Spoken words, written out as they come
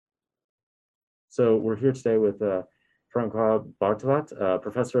So we're here today with Francois Barthelat,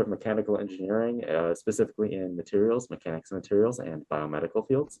 professor of mechanical engineering, specifically in materials, mechanics and materials, and biomedical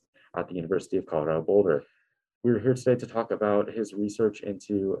fields at the University of Colorado Boulder. We're here today to talk about his research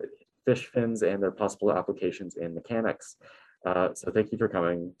into fish fins and their possible applications in mechanics. So thank you for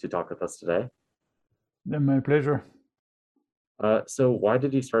coming to talk with us today. Yeah, my pleasure. So why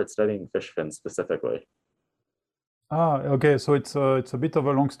did you start studying fish fins specifically? Okay, so it's a bit of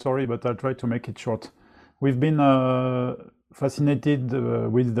a long story, but I'll try to make it short. We've been fascinated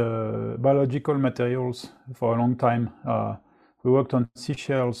with the biological materials for a long time. We worked on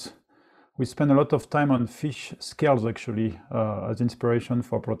seashells. We spent a lot of time on fish scales, actually, as inspiration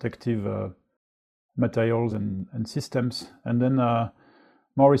for protective materials and systems. And then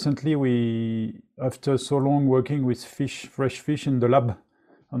more recently, after so long working with fresh fish in the lab,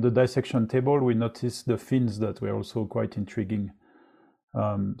 on the dissection table, we noticed the fins that were also quite intriguing.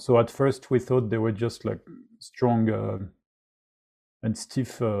 So at first we thought they were just like strong and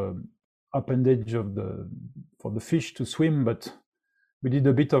stiff appendage for the fish to swim, but we did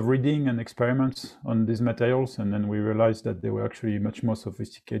a bit of reading and experiments on these materials, and then we realized that they were actually much more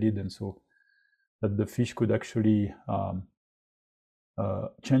sophisticated, and so that the fish could actually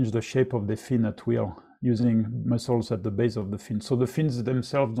change the shape of the fin at will, using muscles at the base of the fin. So the fins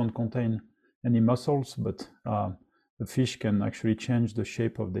themselves don't contain any muscles, but the fish can actually change the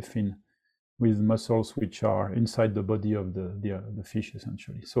shape of the fin with muscles which are inside the body of the fish,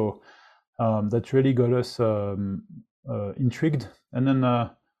 essentially. So that really got us intrigued. And then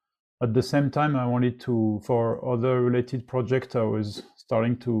at the same time, I wanted to, for other related projects, I was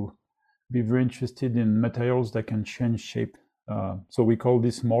starting to be very interested in materials that can change shape. So we call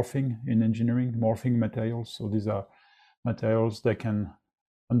this morphing in engineering, morphing materials. So these are materials that can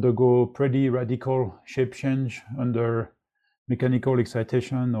undergo pretty radical shape change under mechanical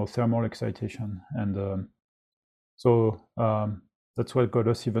excitation or thermal excitation. And so that's what got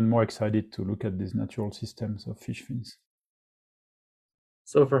us even more excited to look at these natural systems of fish fins.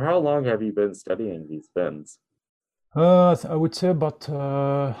 So for how long have you been studying these fins? I would say about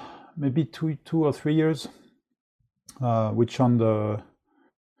maybe two or 3 years. Which on the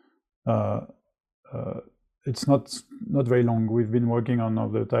it's not very long. We've been working on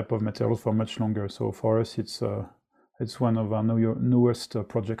other type of materials for much longer. So for us, it's one of our newest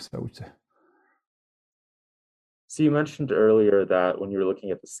projects, I would say. So you mentioned earlier that when you were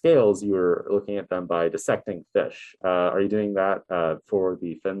looking at the scales, you were looking at them by dissecting fish. Are you doing that for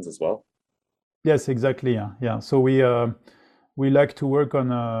the fins as well? Yes, exactly. Yeah. So we like to work on,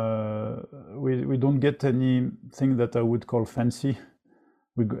 we don't get anything that I would call fancy.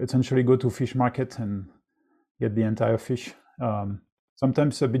 We essentially go to fish market and get the entire fish.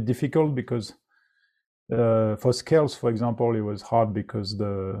 Sometimes it's a bit difficult because for scales, for example, it was hard because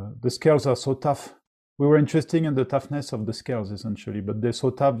the scales are so tough. We were interested in the toughness of the scales, essentially, but they're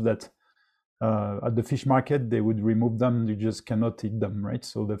so tough that at the fish market, they would remove them. You just cannot eat them, right?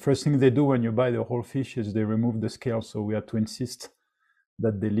 So the first thing they do when you buy the whole fish is they remove the scales. So we had to insist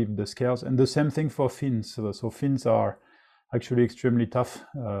that they leave the scales. And the same thing for fins. So fins are actually extremely tough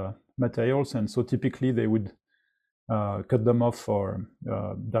materials. And so typically they would cut them off or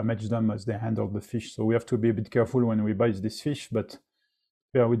damage them as they handle the fish. So we have to be a bit careful when we buy this fish. But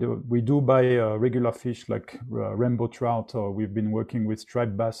yeah, we do buy regular fish like rainbow trout, or we've been working with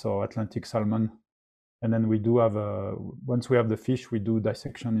striped bass or Atlantic salmon. And then we do have, once we have the fish, we do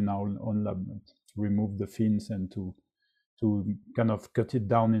dissection in our own lab to remove the fins and to kind of cut it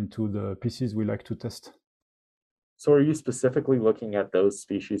down into the pieces we like to test. So are you specifically looking at those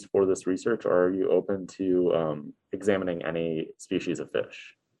species for this research, or are you open to examining any species of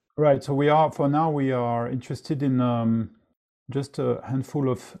fish? Right, so for now, we are interested in just a handful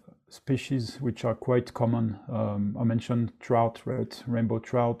of species which are quite common. I mentioned trout, right? Rainbow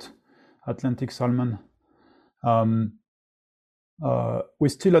trout, Atlantic salmon. We're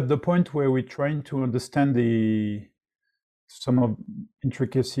still at the point where we're trying to understand some of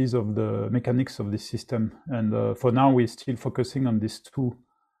intricacies of the mechanics of this system. And for now, we're still focusing on these two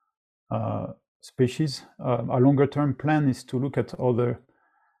species. Our longer term plan is to look at other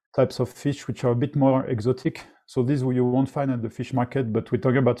types of fish which are a bit more exotic. So these you won't find at the fish market, but we're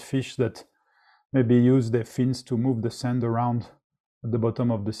talking about fish that maybe use their fins to move the sand around at the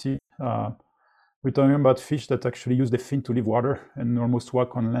bottom of the sea. We're talking about fish that actually use their fin to leave water and almost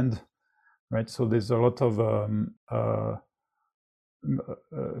walk on land, right? So there's a lot of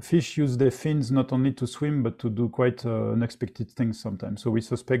fish use their fins not only to swim, but to do quite unexpected things sometimes. So we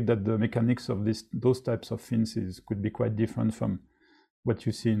suspect that the mechanics of those types of fins could be quite different from what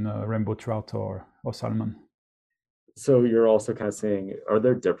you see in rainbow trout or salmon. So you're also kind of seeing, are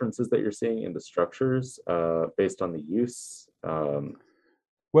there differences that you're seeing in the structures based on the use?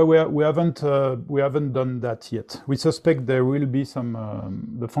 Well, we haven't done that yet. We suspect there will be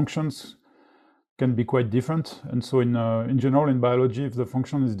some the functions can be quite different, and so in general in biology, if the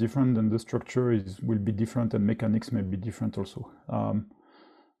function is different, then the structure will be different, and mechanics may be different also.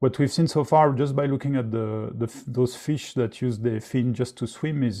 What we've seen so far, just by looking at those fish that use the fin just to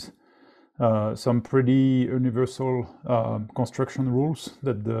swim, is some pretty universal construction rules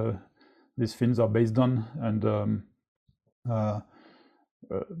that these fins are based on, and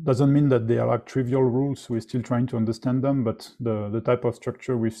doesn't mean that they are like trivial rules. We're still trying to understand them, but the type of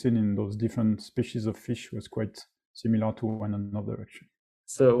structure we've seen in those different species of fish was quite similar to one another, actually.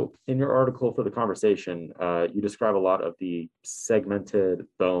 So in your article for the conversation, you describe a lot of the segmented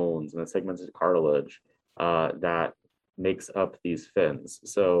bones and the segmented cartilage that makes up these fins.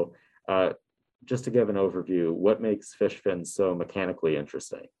 So just to give an overview, what makes fish fins so mechanically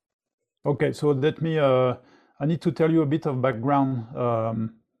interesting? Okay, so let me, I need to tell you a bit of background,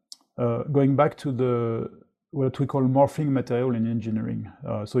 going back to what we call morphing material in engineering.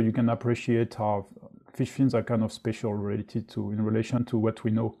 So you can appreciate how fish fins are kind of special in relation to what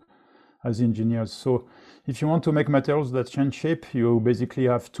we know as engineers. So if you want to make materials that change shape, you basically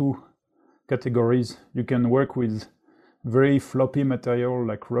have two categories. You can work with very floppy material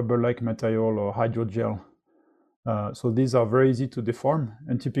like rubber-like material or hydrogel. So these are very easy to deform,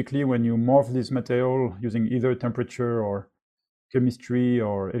 and typically when you morph this material using either temperature or chemistry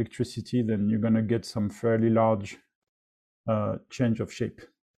or electricity, then you're going to get some fairly large change of shape.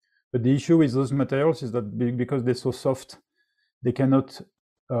 But the issue with those materials is that because they're so soft, they cannot,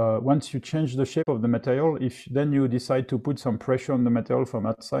 once you change the shape of the material, if then you decide to put some pressure on the material from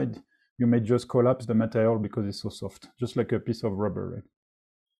outside, you may just collapse the material because it's so soft, just like a piece of rubber,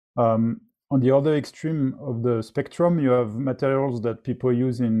 right? On the other extreme of the spectrum, you have materials that people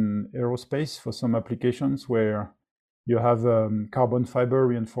use in aerospace for some applications where you have carbon fiber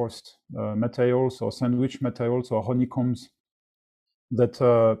reinforced materials or sandwich materials or honeycombs that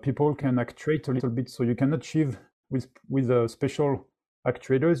people can actuate a little bit. So you can achieve with special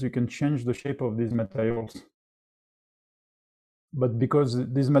actuators, you can change the shape of these materials. But because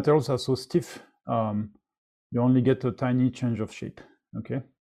these materials are so stiff, you only get a tiny change of shape. Okay,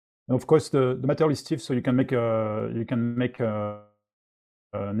 and of course the material is stiff, so you can make an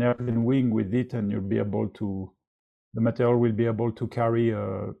airplane wing with it, and you'll be able to. The material will be able to carry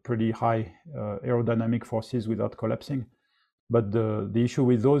pretty high aerodynamic forces without collapsing. But the issue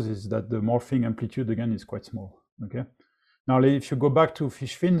with those is that the morphing amplitude again is quite small. Okay. Now, if you go back to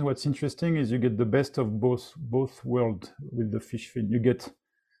fish fins, what's interesting is you get the best of both worlds with the fish fin. You get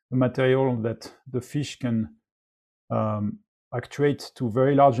a material that the fish can actuate to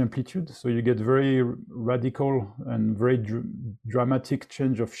very large amplitude, so you get very radical and very dramatic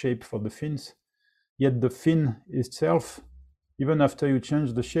change of shape for the fins. Yet the fin itself, even after you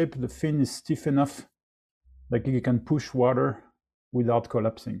change the shape, the fin is stiff enough that you can push water without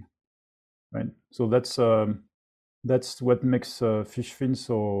collapsing, right? So that's what makes fish fins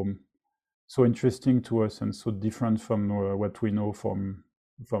so interesting to us and so different from what we know from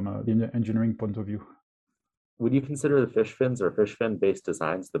the engineering point of view. Would you consider the fish fins or fish fin based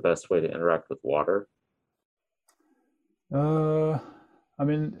designs the best way to interact with water? I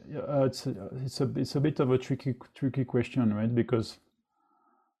mean, it's a bit of a tricky question, right? Because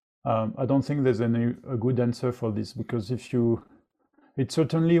I don't think there's a good answer for this, because it's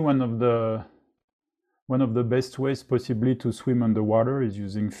certainly one of the best ways possibly to swim underwater is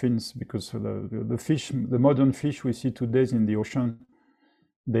using fins, because the modern fish we see today in the ocean,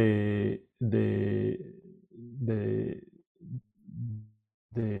 they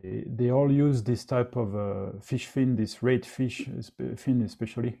all use this type of fish fin, this red fish fin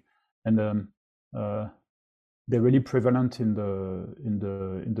especially, and they're really prevalent in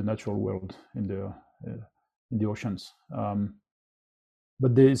the natural world, in the oceans.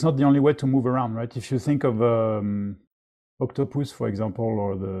 But it's not the only way to move around, right? If you think of octopus, for example,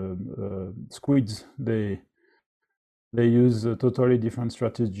 or the squids, they use a totally different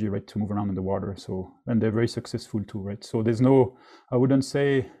strategy, right, to move around in the water. So, and they're very successful too, right? So there's no, I wouldn't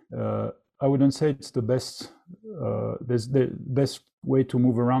say it's the best. There's the best way to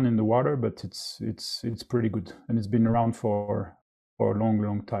move around in the water, but it's pretty good, and it's been around for a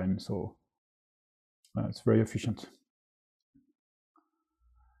long time. So it's very efficient.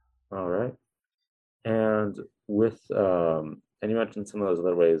 All right. And and you mentioned some of those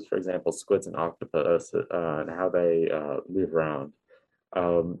other ways, for example, squids and octopus, and how they move around.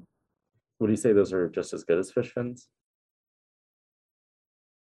 Would you say those are just as good as fish fins?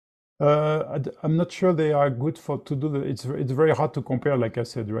 I'm not sure they are good for to do the. It's very hard to compare, like I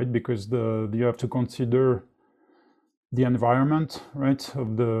said, right? Because you have to consider the environment, right,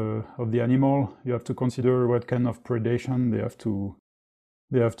 of the animal. You have to consider what kind of predation they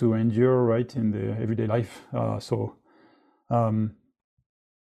have to endure, right, in the everyday life. Yeah,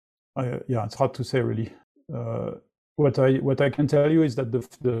 it's hard to say really. What I can tell you is that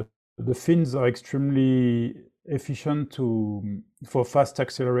the fins are extremely efficient for fast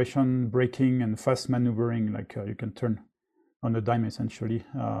acceleration, braking, and fast maneuvering. Like you can turn on a dime essentially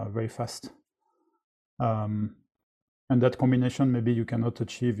very fast. And that combination maybe you cannot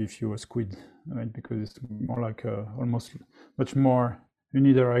achieve if you're a squid, right? Because it's more like almost much more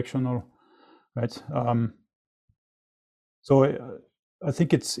unidirectional, right? So I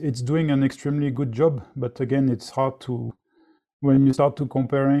think it's doing an extremely good job, but again, it's hard to, when you start to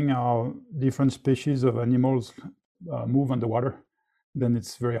comparing how different species of animals move underwater, then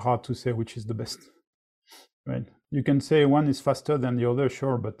it's very hard to say which is the best, right? You can say one is faster than the other,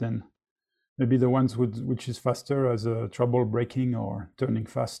 sure, but then maybe the ones which is faster has trouble braking or turning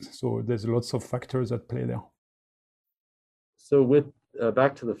fast. So there's lots of factors at play there. So with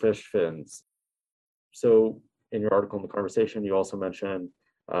back to the fish fins. So in your article in the conversation, you also mentioned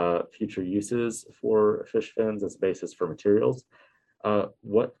future uses for fish fins as a basis for materials.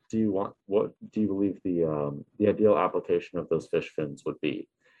 What do you believe the ideal application of those fish fins would be?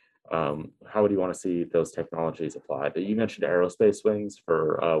 How would you want to see those technologies applied? You mentioned aerospace wings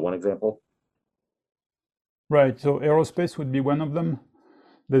for one example. Right, so aerospace would be one of them.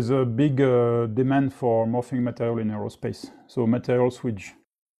 There's a big demand for morphing material in aerospace. So materials which,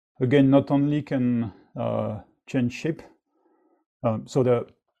 again, not only can change shape. To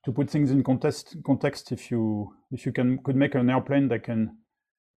put things in context, if you could make an airplane that can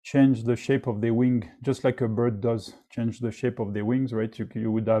change the shape of the wing, just like a bird does, change the shape of the wings, right?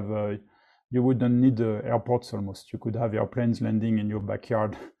 You would have you wouldn't need airports almost. You could have airplanes landing in your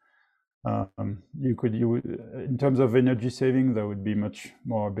backyard. You would, in terms of energy saving, that would be much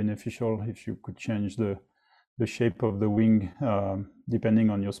more beneficial if you could change the shape of the wing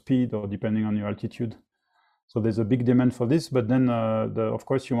depending on your speed or depending on your altitude. So there's a big demand for this, but then of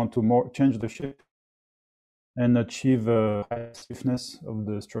course you want to change the shape and achieve high stiffness of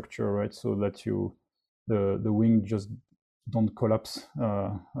the structure, right? So that the wing just don't collapse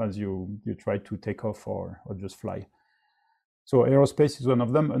as you try to take off or just fly. So aerospace is one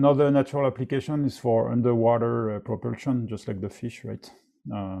of them. Another natural application is for underwater propulsion, just like the fish, right?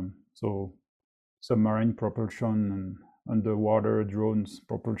 So submarine propulsion and underwater drones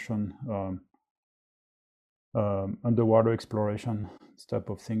propulsion, underwater exploration, this type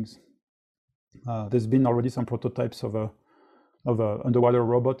of things. There's been already some prototypes of underwater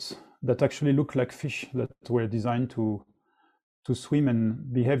robots that actually look like fish that were designed to swim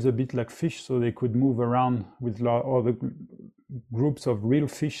and behaves a bit like fish, so they could move around with other groups of real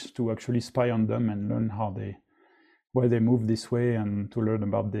fish to actually spy on them and learn why they move this way and to learn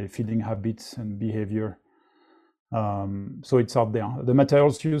about their feeding habits and behavior. So it's out there. The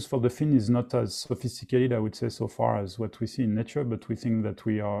materials used for the fin is not as sophisticated, I would say, so far as what we see in nature, but we think that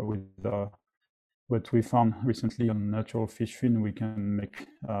we are, with what we found recently on natural fish fin, we can make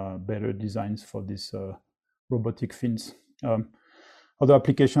better designs for these robotic fins. Other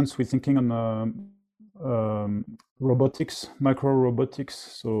applications, we're thinking on robotics, micro robotics.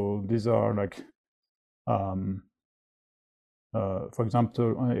 So these are like, for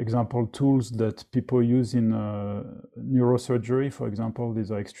example, tools that people use in neurosurgery. For example,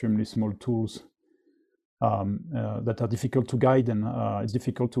 these are extremely small tools that are difficult to guide, and it's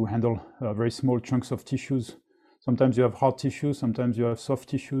difficult to handle very small chunks of tissues. Sometimes you have hard tissues, sometimes you have soft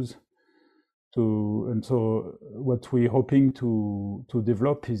tissues. And so what we're hoping to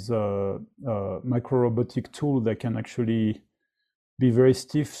develop is a micro robotic tool that can actually be very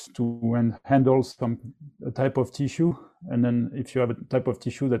stiff to handle a type of tissue. And then if you have a type of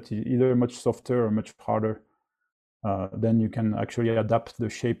tissue that is either much softer or much harder, then you can actually adapt the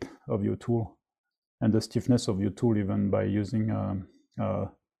shape of your tool and the stiffness of your tool, even by using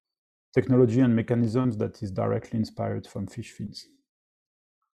technology and mechanisms that is directly inspired from fish fins.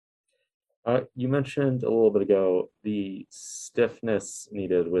 You mentioned a little bit ago the stiffness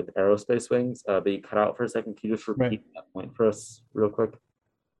needed with aerospace wings, but you cut out for a second. Can you just repeat that point for us real quick?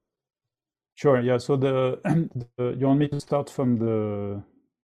 Sure, yeah. So you want me to start from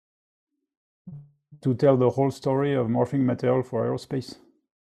to tell the whole story of morphing material for aerospace?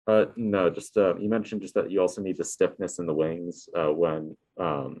 No, just you mentioned just that you also need the stiffness in the wings when.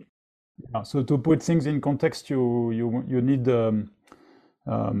 Yeah, so to put things in context, you need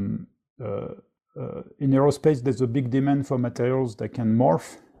in aerospace, there's a big demand for materials that can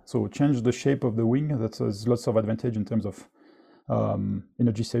morph So change the shape of the wing. That has lots of advantage in terms of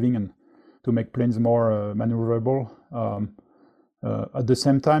energy saving and to make planes more maneuverable. At the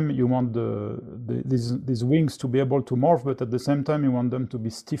same time, you want these wings to be able to morph, but at the same time, you want them to be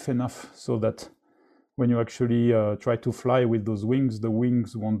stiff enough so that when you actually try to fly with those wings, the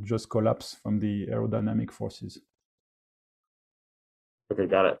wings won't just collapse from the aerodynamic forces. Okay,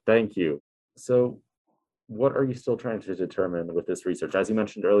 got it. Thank you. So what are you still trying to determine with this research? As you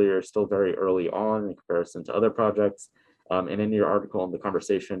mentioned earlier, still very early on in comparison to other projects. And in your article in the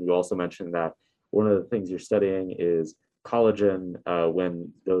conversation, you also mentioned that one of the things you're studying is collagen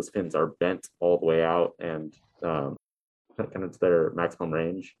when those fins are bent all the way out and kind of to their maximum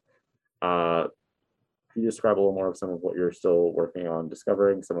range. Can you describe a little more of some of what you're still working on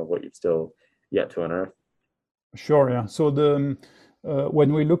discovering, some of what you've still yet to unearth? Sure, yeah. So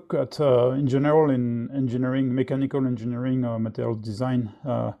when we look at in general in engineering, mechanical engineering or material design,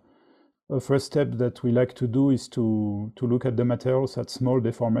 a first step that we like to do is to look at the materials at small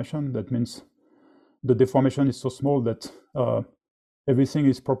deformation. That means the deformation is so small that everything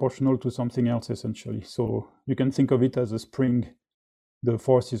is proportional to something else, essentially. So you can think of it as a spring. The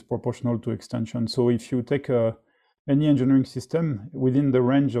force is proportional to extension. So if you take any engineering system, within the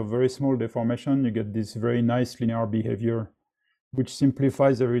range of very small deformation, you get this very nice linear behavior, which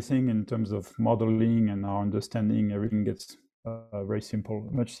simplifies everything in terms of modeling and our understanding. Everything gets very simple,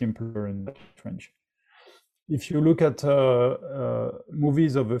 much simpler in that range. If you look at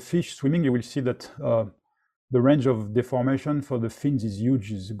movies of a fish swimming, you will see that the range of deformation for the fins is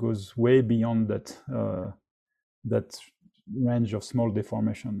huge. It goes way beyond that range of small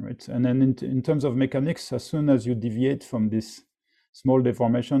deformation, right? And then in terms of mechanics, as soon as you deviate from this small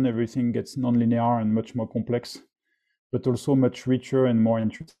deformation, everything gets nonlinear and much more complex, but also much richer and more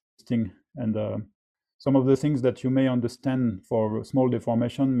interesting. And some of the things that you may understand for small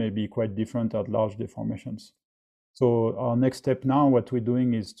deformation may be quite different at large deformations. So our next step now, what we're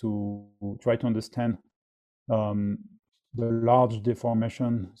doing is to try to understand the large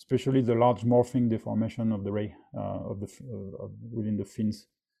deformation, especially the large morphing deformation of the ray within the fins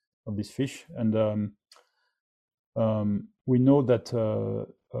of this fish. And we know that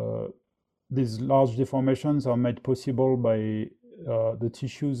these large deformations are made possible by the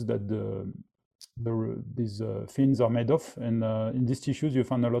tissues that these fins are made of. And in these tissues, you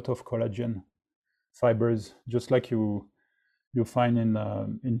find a lot of collagen fibers, just like you find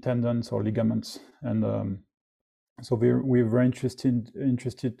in tendons or ligaments. And so we're very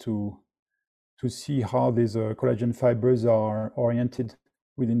interested to see how these collagen fibers are oriented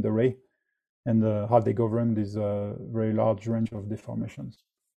within the ray and how they govern this very large range of deformations.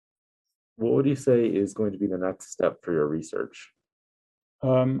 What would you say is going to be the next step for your research?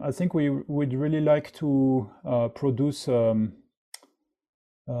 I think we would really like to produce a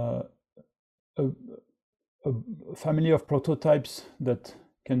family of prototypes that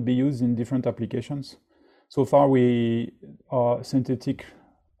can be used in different applications. So far, we are synthetic,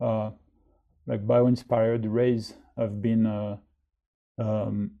 like bio-inspired rays have been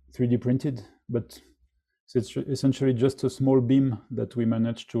 3D printed, but it's essentially just a small beam that we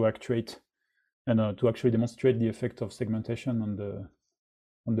managed to actuate and to actually demonstrate the effect of segmentation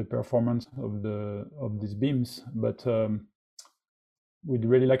on the performance of these beams. But we'd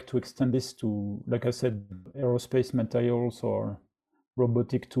really like to extend this to, like I said, aerospace materials or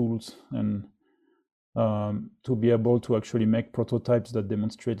robotic tools, and to be able to actually make prototypes that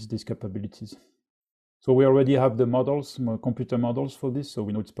demonstrates these capabilities. So we already have the models, computer models for this, so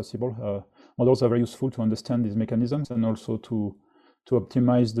we know it's possible. Models are very useful to understand these mechanisms and also to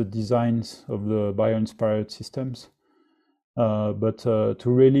optimize the designs of the bio-inspired systems. But to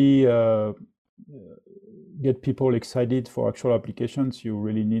really get people excited for actual applications, you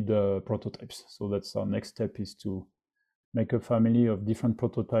really need prototypes. So that's our next step, is to make a family of different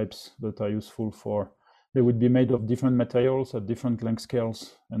prototypes that are useful for. They would be made of different materials at different length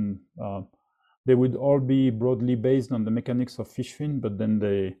scales, and they would all be broadly based on the mechanics of fish fin, but then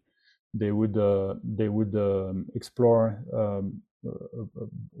they would explore a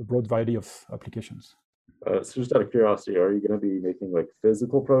broad variety of applications. So just out of curiosity, are you going to be making like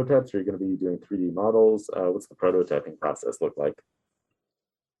physical prototypes? Or are you going to be doing 3D models? What's the prototyping process look like?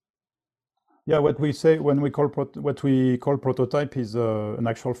 Yeah, what we say when we call what we call prototype is an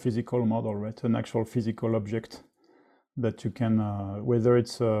actual physical model, right? An actual physical object that you can, whether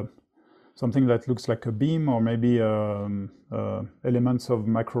it's something that looks like a beam, or maybe elements of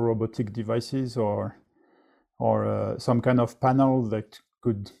micro robotic devices, or some kind of panel that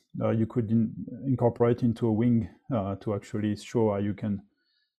could you could incorporate into a wing to actually show how you can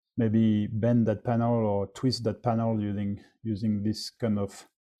maybe bend that panel or twist that panel using this kind of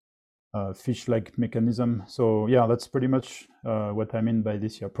fish-like mechanism. So yeah, that's pretty much what I mean by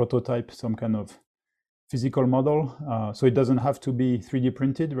this here. Prototype, some kind of physical model. So it doesn't have to be 3D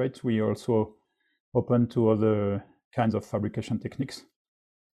printed, right? We are also open to other kinds of fabrication techniques.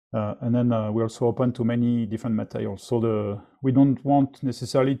 And then we're also open to many different materials. So we don't want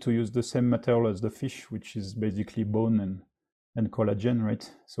necessarily to use the same material as the fish, which is basically bone and collagen, right?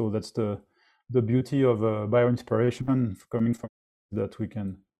 So that's the beauty of bioinspiration coming from that we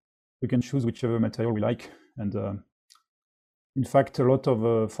can choose whichever material we like. And in fact, a lot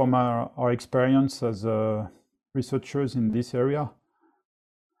of from our experience as researchers in this area,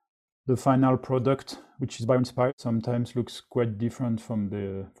 the final product, which is bioinspired, sometimes looks quite different from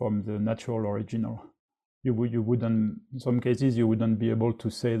the natural original. You wouldn't, in some cases, you wouldn't be able to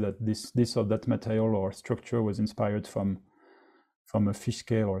say that this or that material or structure was inspired from a fish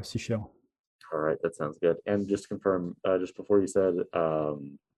scale or a seashell. All right, that sounds good. And just to confirm, just before you said,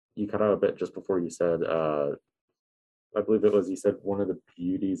 you cut out a bit just before you said, I believe it was, you said one of the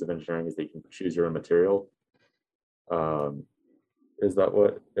beauties of engineering is that you can choose your own material. Is that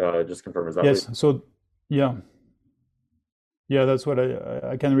what, just confirm, is that Yes, what? so yeah. Yeah, that's what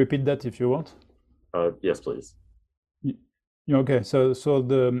I can repeat that if you want. Yes, please. Okay, so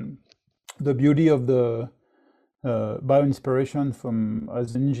the beauty of the bioinspiration from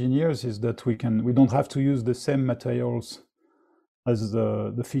as engineers is that we don't have to use the same materials as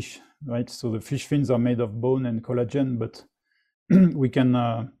the fish, right? So the fish fins are made of bone and collagen, but we can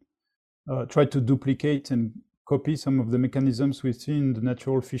try to duplicate and copy some of the mechanisms we see in the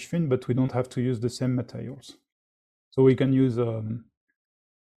natural fish fin, but we don't have to use the same materials. So we can use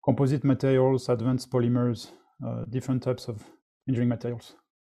composite materials, advanced polymers, different types of engineering materials.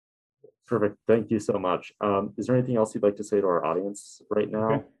 Perfect. Thank you so much. Is there anything else you'd like to say to our audience right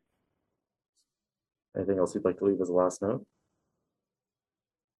now? Okay. Anything else you'd like to leave as a last note?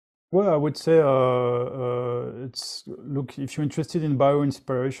 Well, I would say look, if you're interested in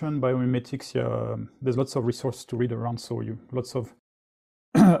bioinspiration, biomimetics, there's lots of resources to read around. So lots of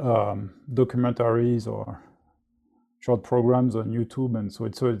documentaries or short programs on YouTube, and so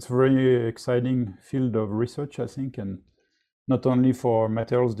it's a very exciting field of research, I think, and not only for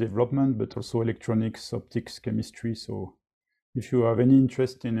materials development, but also electronics, optics, chemistry. So if you have any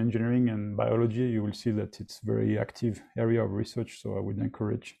interest in engineering and biology, you will see that it's a very active area of research. So I would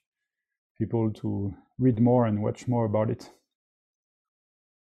encourage people to read more and watch more about it.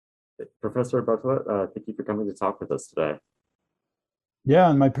 Professor Barthelat, thank you for coming to talk with us today. Yeah,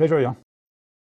 and my pleasure, yeah.